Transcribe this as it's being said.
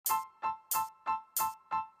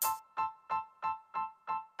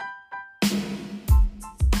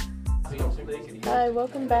Hi,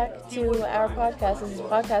 welcome back to our podcast. This is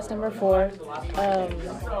podcast number 4.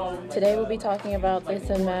 Today we'll be talking about the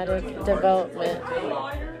thematic development.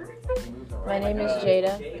 My name is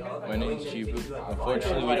Jada. My name is Chibu.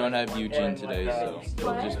 Unfortunately, we don't have Eugene today, so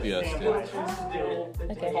it'll just be us two.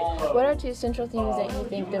 Okay. What are two central themes that you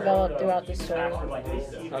think developed throughout the story?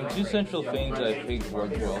 Two central themes that I think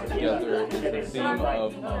work well together is the theme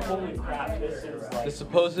of the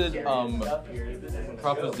supposed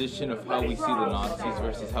proposition of how we see the Nazis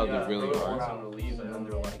versus how they really are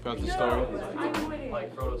throughout the story.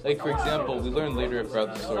 Like, for example, we learn later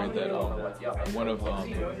throughout the story that one of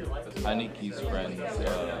Haneke's friends,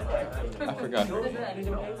 I forgot her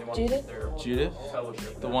name. Judith? Judith?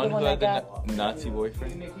 The one who had the Nazi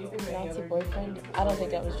boyfriend? Nazi boyfriend? I don't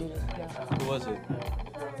think that was Judith, no. Who was it?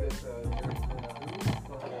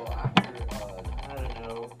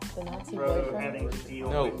 The Nazi boyfriend?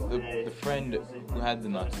 No, the friend who had the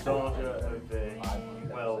Nazi boyfriend.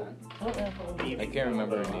 I can't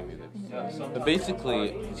remember her name either. But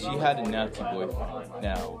basically, she had a Nazi boyfriend.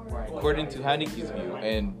 Now, according to Haneke's view,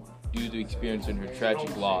 and due to experiencing her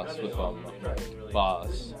tragic loss with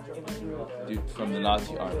Boss from the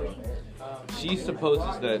Nazi army, she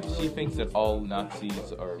supposes that she thinks that all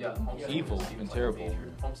Nazis are evil and terrible,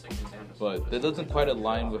 but that doesn't quite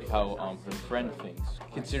align with how her friend thinks,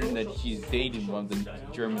 considering that she's dating one of the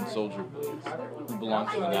German soldier boys who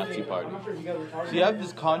belongs to the Nazi party. So you have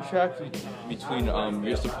this contract between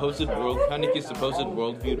your supposed Haneke's supposed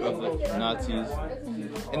worldview of the Nazis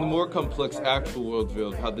and the more complex actual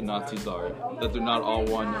worldview of how the Nazis are, that they're not all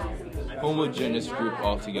one homogeneous group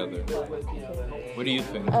altogether. What do you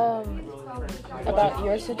think? About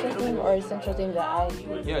your central theme or a central theme that I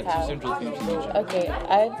Yeah, have? two central themes in each. Okay,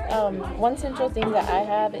 one central theme that I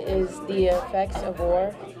have is the effects of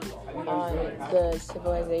war on the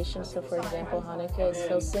civilization. So, for example, Hanukkah is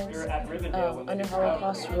so since under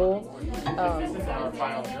Holocaust rule,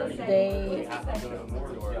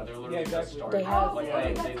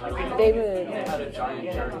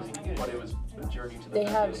 they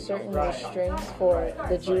have certain restraints for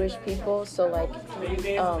the Jewish people. So, like,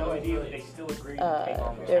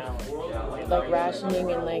 they're like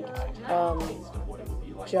rationing and like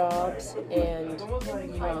jobs and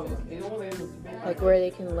like where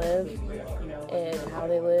they can live and how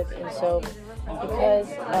they live. And so because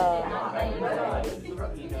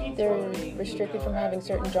they're restricted from having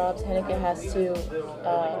certain jobs, Hanukkah has to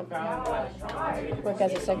work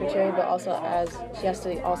as a secretary, but also she has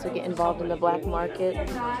to also get involved in the black market,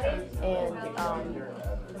 and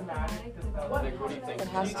and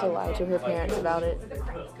has to lie to her parents about it.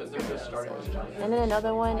 And then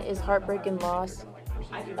another one is heartbreak and loss.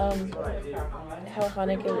 How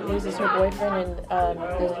Hanukkah loses her boyfriend, and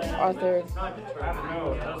the author,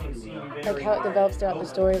 like how it develops throughout the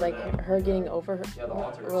story, like her getting over her,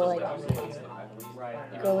 or like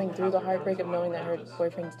going through the heartbreak of knowing that her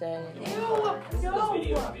boyfriend's dead, and all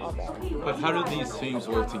that. But how do these themes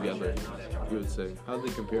work together, you would say? How do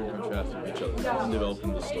they compare and contrast with each other in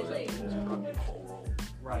developing the story?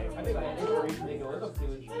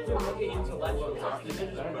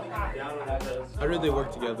 How do they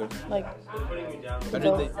work together? Like, how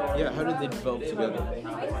did they develop together?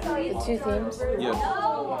 The two themes? Yeah.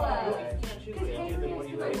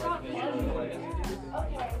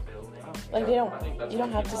 Like, you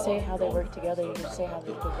don't have to say how they work together, you just say how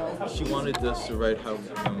they develop. She wanted us to write how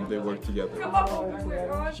they work together.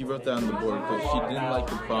 She wrote that on the board because she didn't like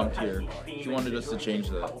the prompt here. She wanted us to change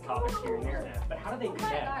that.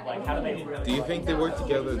 Do you think they work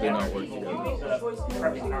together or they not work together?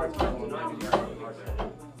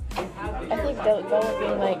 I think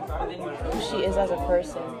developing, like, who she is as a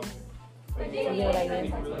person. You know what I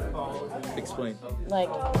mean? Explain. Like,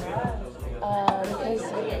 because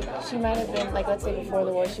she might have been, like, let's say before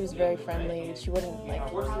the war, she was very friendly. She wouldn't, like,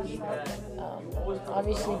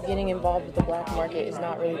 obviously getting involved with the black market is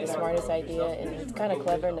not really the smartest idea, and it's kind of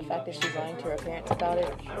clever in the fact that she's lying to her parents about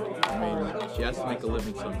it. She has to make a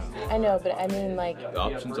living somehow. I know, but I mean, like... The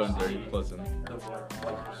options aren't very pleasant.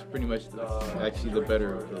 It's pretty much actually the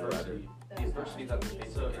better of the latter.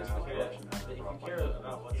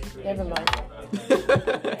 Never mind.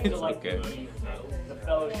 It's okay.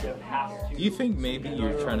 Do you think maybe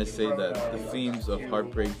you're trying to say that the themes of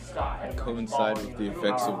heartbreak coincide with the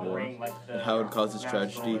effects of war and how it causes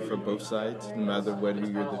tragedy for both sides, no matter whether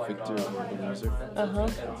you're the victor or the loser? Uh-huh.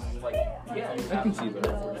 I can see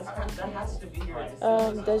that.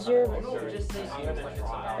 Does your...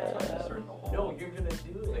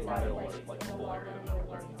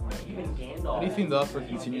 How do you think the author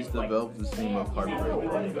continues to develop this theme of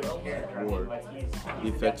heartbreak and war, the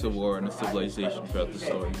effects of war on a civilization throughout the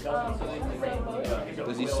story?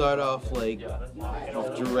 Does he start off like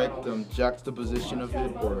direct juxtaposition of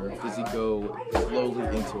it, or does he go slowly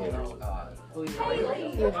into it?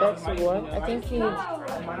 The effects of war. I think he.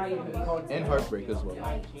 And heartbreak as well.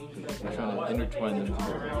 We're trying to intertwine them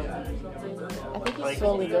together. I think he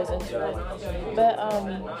slowly goes into it, but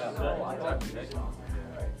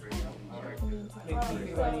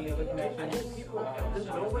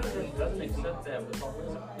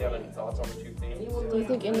do you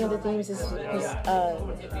think any of the themes is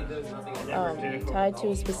tied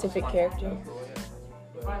to a specific character?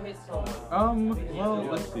 Well,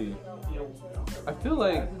 let's see. I feel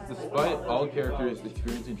like despite all characters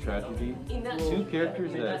experiencing tragedy, two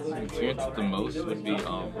characters that experience it the most would be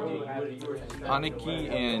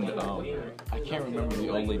Haneke and I can't remember the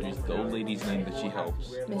old lady's name that she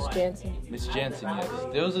helps. Miss Jansen. Miss Jansen, yes.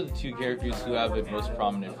 Those are the two characters who have it most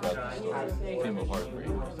prominent throughout the story, the theme of heartbreak.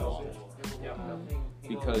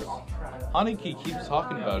 Because Haneke keeps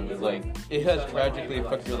talking about it, like, it has tragically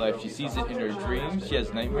affected her life. She sees it in her dreams, she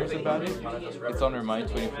has nightmares about it, it's on her mind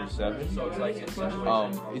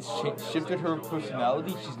 24/7. It's shifted her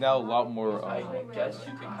personality. She's now a lot more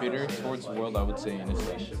bitter towards the world, I would say, in a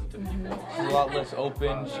sense. She's a lot less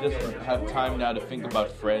open. She doesn't have time now to think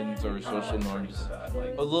about friends or social norms,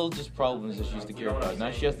 or little just problems that she used to care about.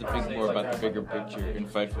 Now she has to think more about the bigger picture and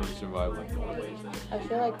fight for her survival. I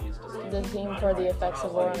feel like the theme for the effects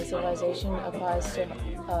of war on civilization applies to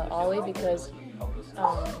Ollie because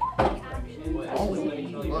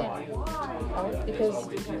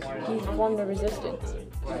he formed a resistance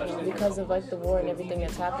because of like the war and everything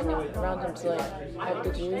that's happening around him to like help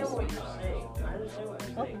the Jews.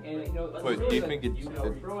 But do you think it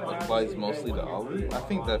applies mostly to Ollie? I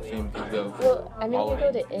think that theme could go. Well, I mean, it could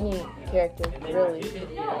go to any character, really.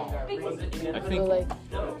 I think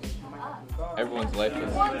everyone's life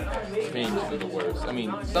has changed for the worse. I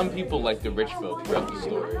mean, some people like the rich folk throughout the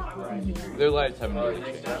story. Their lives haven't really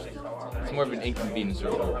changed. It's more of an inconvenience for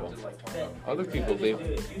people. Other people, they've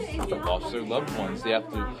lost their loved ones. They have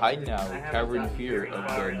to hide now, cower in fear of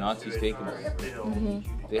the Nazis taking them.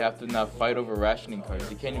 They have to now fight over rationing cards.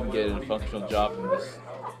 They can't even get a functional job in this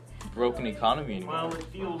broken economy anymore.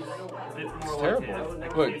 It's terrible.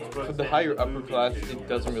 But for the higher upper class, it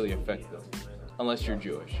doesn't really affect them. Unless you're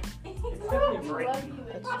Jewish. It's definitely like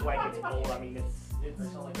it's cool. I mean, it's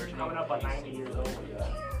coming up on 90 years old.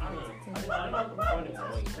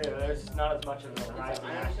 There's not as much of a rising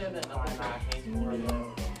action and climax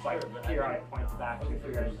or the periodic point to back to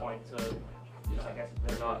periodic point to. I guess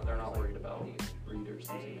they're not worried about readers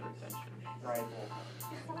losing their attention. Right.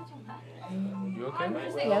 You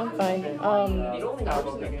okay? Yeah, I'm fine. The only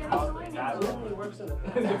album that only works in the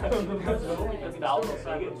album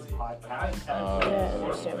podcast. Yeah, I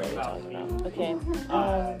understand what you're talking about. Okay.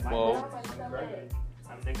 Well,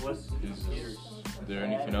 I'm Nicholas. is there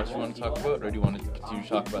anything else you want to talk about, or do you want to continue to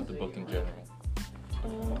talk about the book in general? We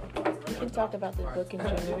can talk about the book in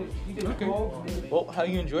general. Okay. Well, how are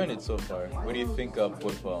you enjoying it so far? What do you think of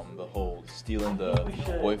with the whole stealing the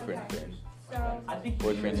boyfriend thing?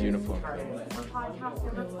 Boyfriend's uniform thing.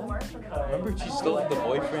 Remember she stole the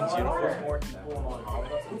boyfriend's uniform?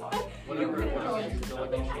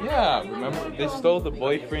 Yeah, remember? They stole the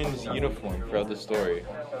boyfriend's uniform throughout the story.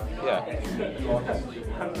 Yeah.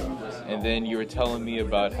 And then you were telling me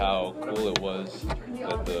about how cool it was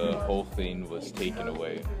that the whole thing was taken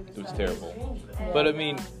away. It was terrible. But I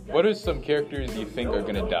mean, what are some characters you think are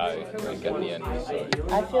gonna die, like at the end of the story?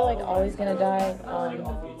 I feel like Ollie's gonna die.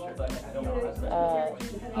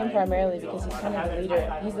 Him primarily because he's kind of the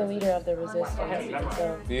leader. He's the leader of the resistance.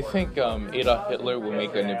 So Do you think Adolf Hitler will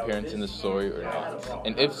make an appearance in the story or not?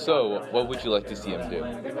 And if so, what would you like to see him do?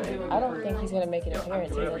 I don't think he's gonna make an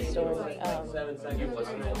appearance in this story.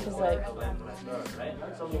 Because like,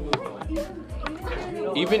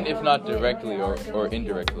 Even if not directly or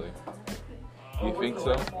indirectly. You think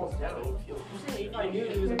so?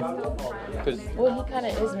 Because well, he kind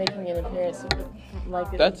of is making an appearance, like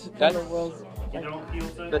That's- from that's- the world's. Like,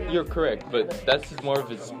 you're correct, but that's more of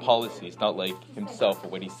his policy. It's not like himself or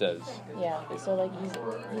what he says. yeah, so like he's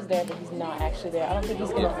there, but he's not actually there. I don't think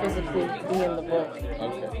he's gonna physically be in the book.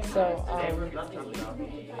 Okay. So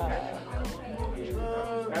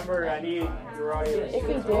Remember, I need your audience. if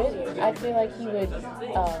he did, I feel like he would.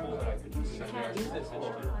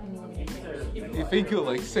 You think he'll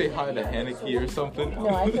like say hi to Haneke or something? No,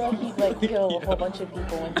 I feel like he'd like kill a whole bunch of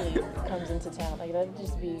people when he comes into town. Like that'd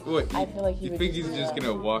just be. What, I feel like he you would. think he's do just that.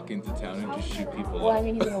 gonna walk into town and just shoot people Well, up? I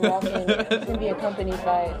mean, he's gonna walk in. He's gonna be accompanied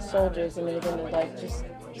by soldiers, and they're gonna like just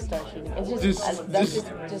start shooting. It's that's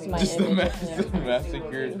just my image of him.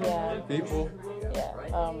 Massacred Yeah. people. Yeah.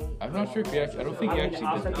 I'm not sure if he actually. I don't think he actually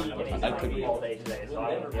did that. I could be. I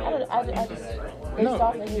just based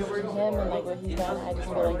off of him and like what he's done, I just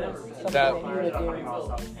feel like that's something that he would do.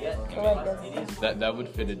 So like That would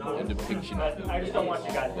fit a depiction of him. I just don't want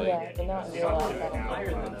you guys yeah, but not in real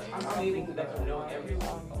life.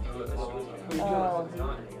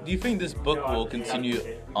 Do you think this book will continue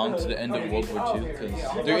on to the end of World War II?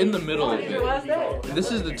 Because they're in the middle of it. And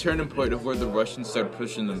this is the turning point of where the Russians start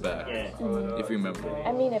pushing them back, if you remember.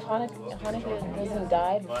 I mean, if Hanukkah doesn't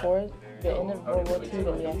die before the end of World War II,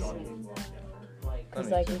 then yes. Because,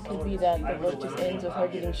 like, it could be that the book just ends with her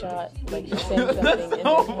getting shot, like, she's saying something, and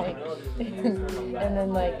then, like, and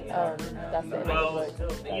then, like, that's the end of the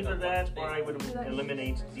book. Either that, or I would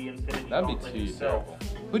eliminate the Infinity That'd be Gauntlet too itself.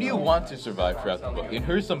 terrible. Who do you want to survive throughout the book? And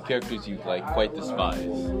here's some characters you, like, quite despise.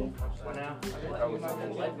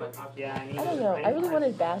 Yeah, I don't know. I really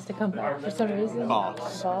wanted Bass to come back for some reason.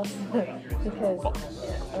 Boss. Because,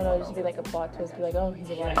 I don't know, just be like a plot twist, be like, oh, he's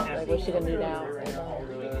alive. Like, what's she gonna do now?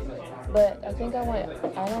 But I think I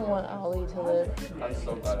don't want Ollie to live.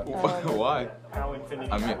 Why?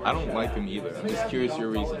 I mean, I don't like him either. I'm just curious your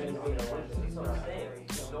reason.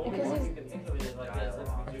 Because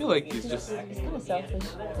I feel like he's just... he's kind of selfish.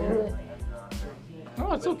 But,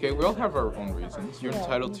 No, it's okay. We all have our own reasons. You're Yeah.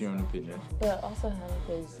 entitled to your own opinion. but also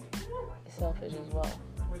Hanukkah's selfish as well.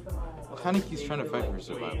 Hanukkah's trying to fight for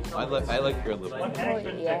survival. I like her a little bit.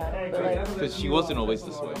 Well, yeah, but like, Because she wasn't always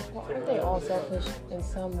this way. aren't they all selfish in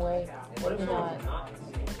some way?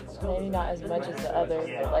 Maybe not as much as the other,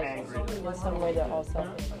 but like in some way they're all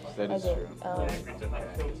selfish. That is Okay,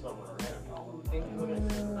 true.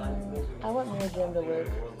 I want Mary Jim to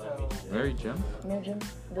live. Mary Jim? Mary Jim,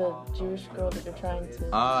 the Jewish girl that they're trying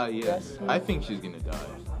to Yeah. rescue. I think she's gonna die.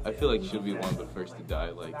 I feel like she'll be one of the first to die.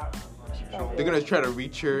 Like, they're gonna try to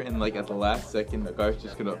reach her, and like at the last second, the guy's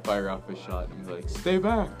just gonna fire off a shot and be like, "Stay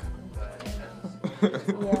back."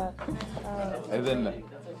 Yeah. And then,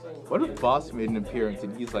 what if Boss made an appearance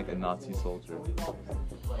and he's like a Nazi soldier?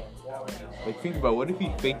 Like, think about what if he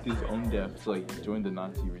faked his own death to like join the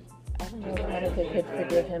Nazi regime? I don't know if Hanukkah could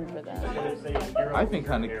forgive him for that. I think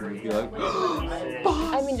Hanukkah would be like,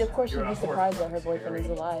 I mean, of course she'd be surprised that her boyfriend is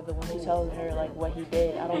alive, but when he tells her like what he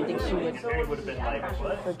did, I don't think she would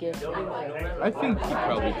forgive him. I think he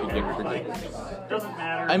probably could get forgiven.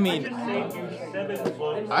 I mean,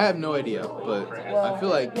 I have no idea, but Well, I feel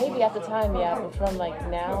like maybe at the time, yeah, but from like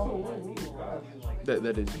now,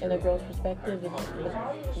 that is in a girl's perspective,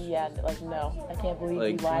 yeah, like no, I can't believe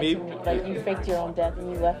Like, you lied maybe- to me. Like you faked your own death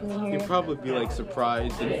and you left me here. he'd probably be like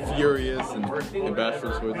surprised and furious and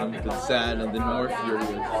bashful towards him, but sad and then more furious,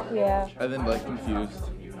 Yeah. and then like confused.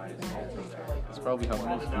 That's probably how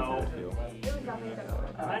most people would feel.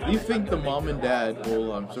 Do you think the mom and dad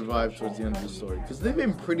will survive towards the end of the story? Because they've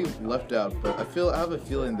been pretty left out, but I have a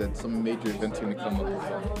feeling that some major events are going to come up with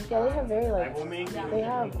them. Yeah, they have very like they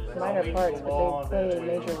have minor parts, but they play a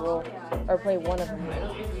major role or play one of them.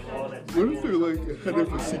 What if they're like head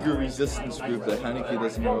of a secret resistance group that Haneke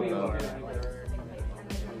doesn't know about?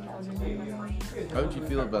 How would you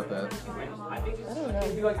feel about that? I don't know.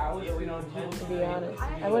 To be honest,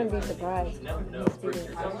 I wouldn't be surprised.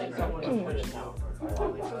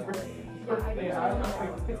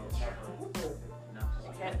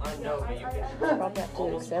 Probably have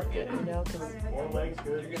to accept it, you know, because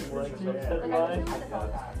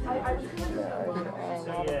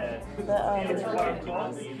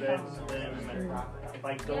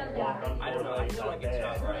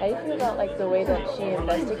how do you feel about like the way that she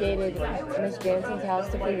investigated Miss Jansen's house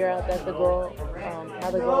to figure out that the girl,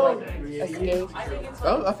 how the girl like escaped?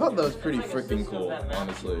 I thought that was pretty freaking cool,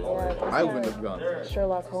 honestly. Yeah, I wouldn't have gone there.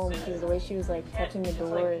 Sherlock Holmes, because the way she was like touching the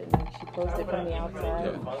door and she closed it from the outside,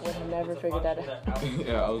 Yeah. would have never figured that out.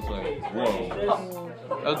 Yeah, I was like, whoa.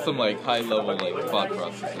 That's some like high level like thought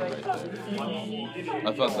processing right there.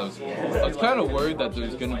 I thought that was cool. I was kind of worried that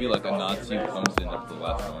there's gonna be like a Nazi who comes in at the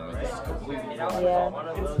last moment. Yeah.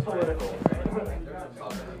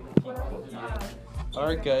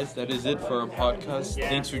 Alright guys, that is it for our podcast.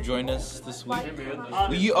 Thanks for joining us this week.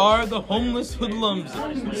 We are the Homeless Hoodlums,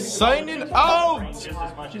 signing out! just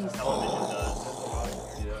as much as television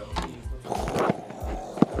does.